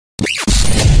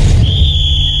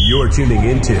You're tuning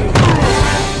into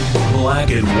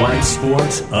Black and White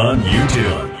Sports on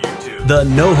YouTube. The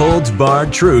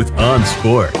no-holds-barred truth on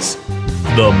sports.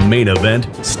 The main event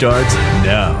starts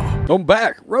now. I'm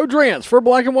back. Road Rants for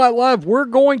Black and White Live. We're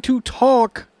going to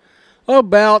talk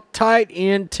about tight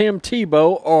end Tim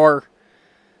Tebow, or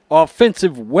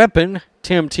offensive weapon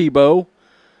Tim Tebow,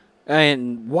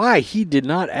 and why he did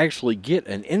not actually get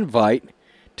an invite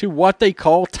to what they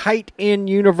call Tight End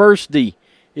University.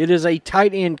 It is a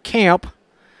tight end camp,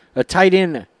 a tight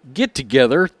end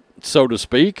get-together, so to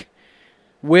speak,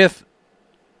 with,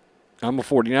 I'm a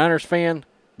 49ers fan,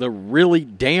 the really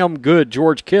damn good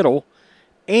George Kittle,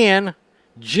 and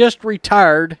just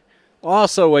retired,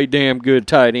 also a damn good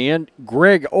tight end,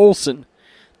 Greg Olsen.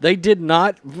 They did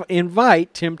not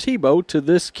invite Tim Tebow to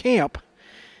this camp,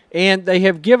 and they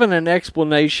have given an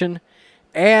explanation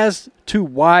as to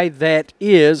why that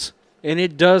is, and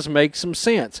it does make some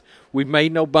sense. We've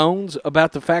made no bones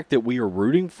about the fact that we are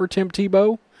rooting for Tim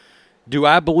Tebow. Do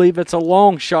I believe it's a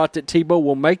long shot that Tebow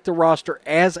will make the roster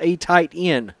as a tight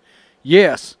end?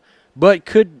 Yes, but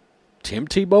could Tim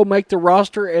Tebow make the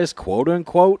roster as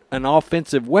quote-unquote an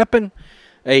offensive weapon,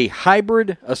 a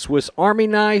hybrid, a Swiss Army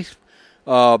knife,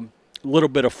 a little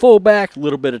bit of fullback, a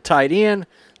little bit of tight end,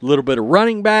 a little bit of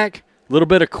running back, a little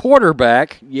bit of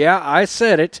quarterback? Yeah, I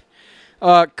said it.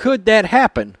 Could that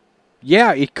happen?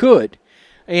 Yeah, it could.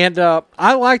 And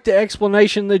I like the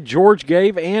explanation that George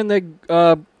gave and that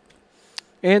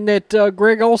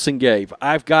Greg Olsen gave.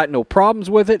 I've got no problems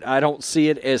with it. I don't see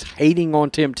it as hating on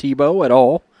Tim Tebow at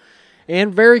all.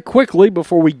 And very quickly,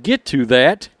 before we get to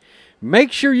that,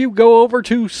 make sure you go over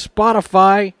to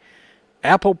Spotify,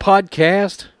 Apple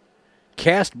Podcast,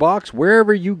 CastBox,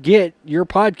 wherever you get your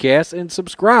podcasts, and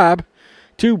subscribe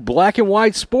to Black and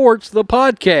White Sports, the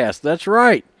podcast. That's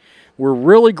right. We're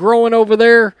really growing over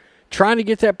there, trying to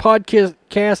get that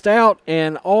podcast out,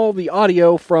 and all the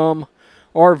audio from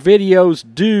our videos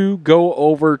do go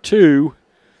over to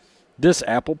this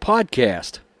Apple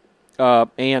Podcast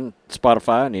and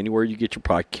Spotify and anywhere you get your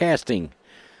podcasting.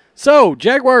 So,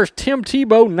 Jaguars Tim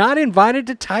Tebow not invited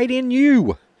to Tight End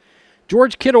U.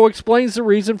 George Kittle explains the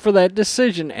reason for that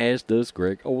decision, as does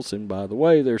Greg Olsen. By the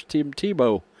way, there's Tim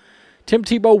Tebow. Tim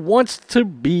Tebow wants to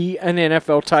be an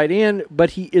NFL tight end,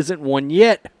 but he isn't one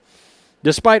yet.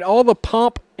 Despite all the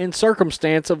pomp and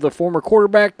circumstance of the former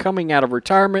quarterback coming out of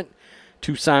retirement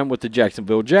to sign with the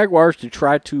Jacksonville Jaguars to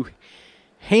try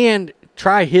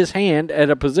his hand at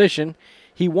a position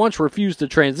he once refused to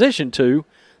transition to,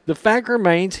 the fact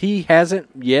remains he hasn't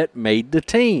yet made the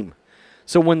team.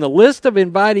 So when the list of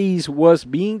invitees was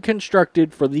being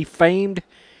constructed for the famed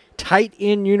Tight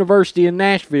End University in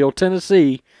Nashville,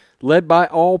 Tennessee, led by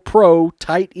all-pro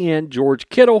tight end George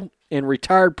Kittle and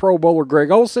retired Pro Bowler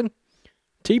Greg Olsen,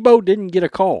 Tebow didn't get a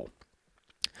call.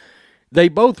 They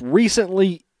both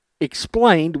recently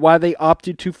explained why they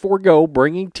opted to forego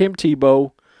bringing Tim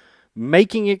Tebow,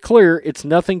 making it clear it's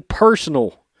nothing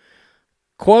personal.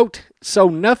 Quote, so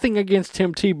nothing against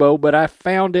Tim Tebow, but I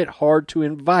found it hard to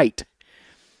invite.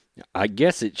 I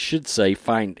guess it should say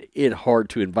find it hard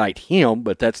to invite him,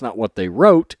 but that's not what they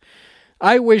wrote.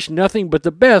 I wish nothing but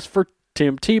the best for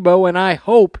Tim Tebow, and I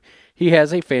hope he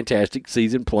has a fantastic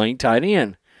season playing tight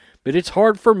end. But it's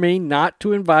hard for me not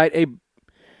to invite a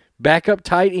backup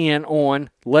tight end on,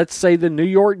 let's say, the New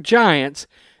York Giants,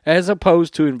 as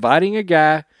opposed to inviting a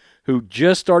guy who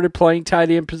just started playing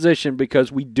tight end position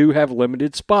because we do have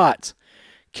limited spots,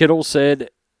 Kittle said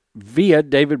via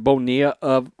David Bonilla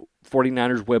of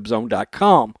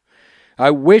 49erswebzone.com.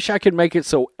 I wish I could make it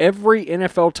so every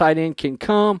NFL tight end can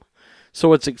come,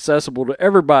 so it's accessible to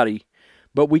everybody.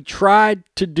 But we tried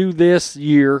to do this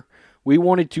year. We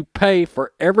wanted to pay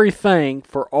for everything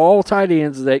for all tight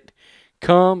ends that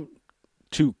come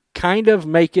to kind of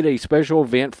make it a special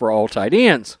event for all tight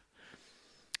ends.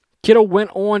 Kittle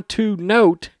went on to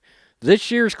note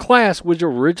this year's class was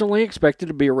originally expected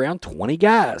to be around 20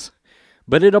 guys,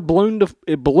 but it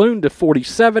ballooned to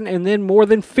 47 and then more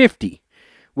than 50,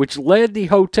 which led the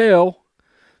hotel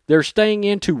they're staying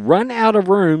in to run out of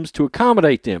rooms to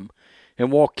accommodate them.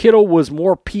 And while Kittle was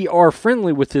more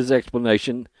PR-friendly with his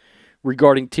explanation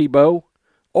regarding Tebow,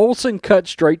 Olsen cut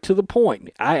straight to the point.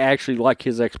 I actually like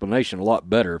his explanation a lot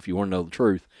better, if you want to know the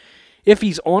truth. If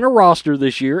he's on a roster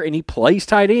this year and he plays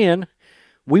tight end,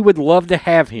 we would love to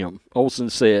have him,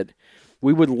 Olsen said.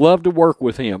 We would love to work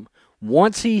with him.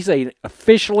 Once he's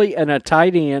officially a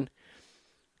tight end,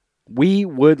 we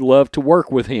would love to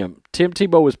work with him. Tim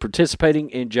Tebow is participating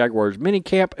in Jaguars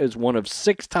minicamp as one of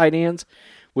 6 tight ends,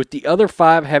 with the other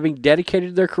 5 having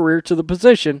dedicated their career to the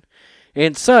position,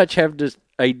 and such have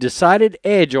a decided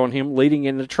edge on him leading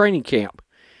into training camp.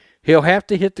 He'll have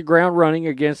to hit the ground running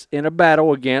in a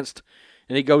battle against,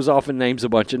 and he goes off and names a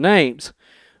bunch of names.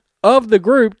 Of the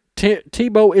group,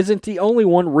 Tebow isn't the only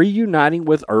one reuniting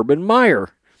with Urban Meyer.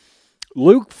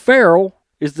 Luke Farrell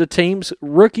is the team's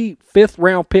rookie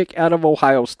 5th-round pick out of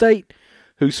Ohio State,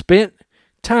 who spent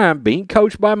time being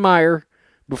coached by Meyer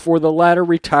before the latter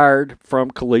retired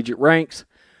from collegiate ranks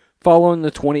following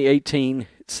the 2018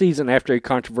 season after a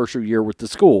controversial year with the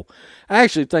school. I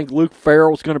actually think Luke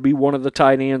Farrell is going to be one of the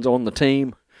tight ends on the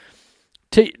team.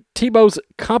 Tebow's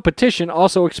competition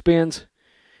also extends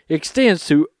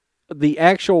to the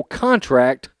actual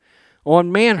contract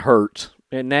on Manhertz,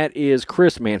 and that is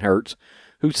Chris Manhertz,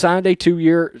 who signed a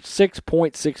 2-year,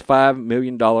 $6.65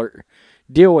 million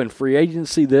deal in free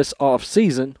agency this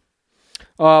offseason.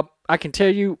 I can tell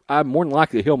you, I'm more than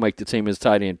likely he'll make the team as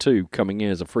tight end too, coming in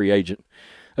as a free agent.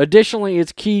 Additionally,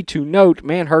 it's key to note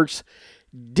Manhertz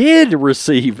did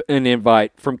receive an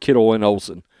invite from Kittle and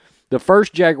Olsen, the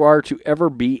first Jaguar to ever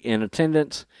be in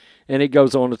attendance, and it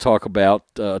goes on to talk about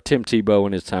Tim Tebow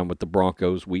and his time with the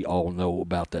Broncos. We all know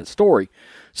about that story.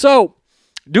 So,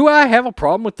 do I have a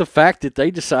problem with the fact that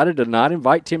they decided to not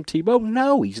invite Tim Tebow?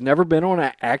 No, he's never been on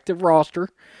an active roster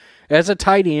as a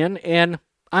tight end, and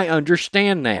I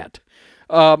understand that.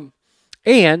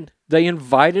 And they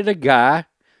invited a guy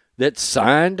that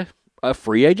signed a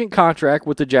free agent contract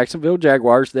with the Jacksonville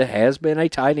Jaguars that has been a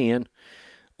tight end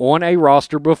on a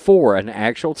roster before, an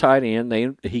actual tight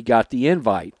end. He got the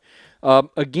invite.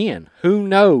 Again, who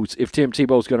knows if Tim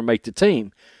Tebow is going to make the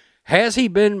team? Has he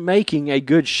been making a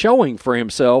good showing for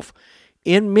himself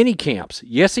in mini camps?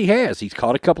 Yes, he has. He's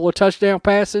caught a couple of touchdown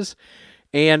passes,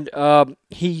 and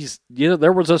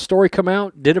there was a story come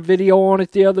out, did a video on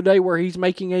it the other day where he's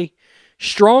making a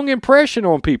strong impression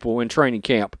on people in training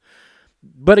camp.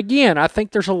 But again, I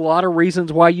think there's a lot of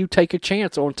reasons why you take a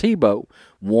chance on Tebow.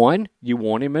 1, you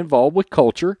want him involved with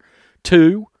culture.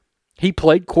 2, he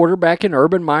played quarterback in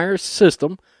Urban Meyer's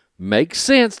system. Makes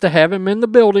sense to have him in the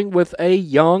building with a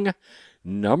young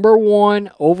number 1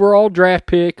 overall draft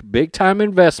pick, big-time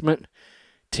investment.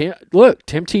 Tim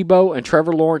Tebow and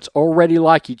Trevor Lawrence already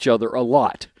like each other a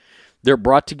lot. They're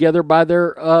brought together by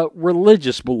their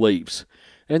religious beliefs,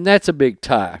 and that's a big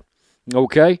tie.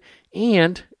 Okay?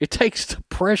 And it takes the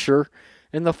pressure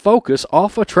and the focus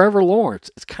off of Trevor Lawrence.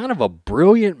 It's kind of a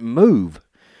brilliant move,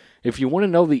 if you want to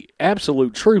know the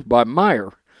absolute truth, by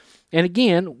Meyer. And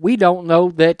again, we don't know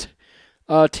that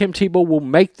Tim Tebow will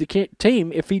make the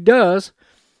team. If he does,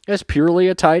 as purely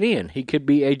a tight end. He could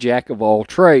be a jack of all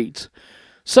trades.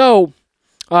 So,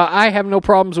 I have no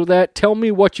problems with that. Tell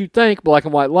me what you think, Black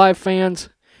and White Live fans.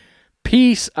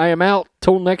 Peace. I am out.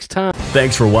 Till next time.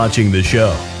 Thanks for watching the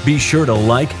show. Be sure to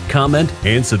like, comment,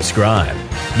 and subscribe.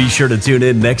 Be sure to tune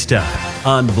in next time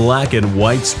on Black and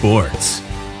White Sports.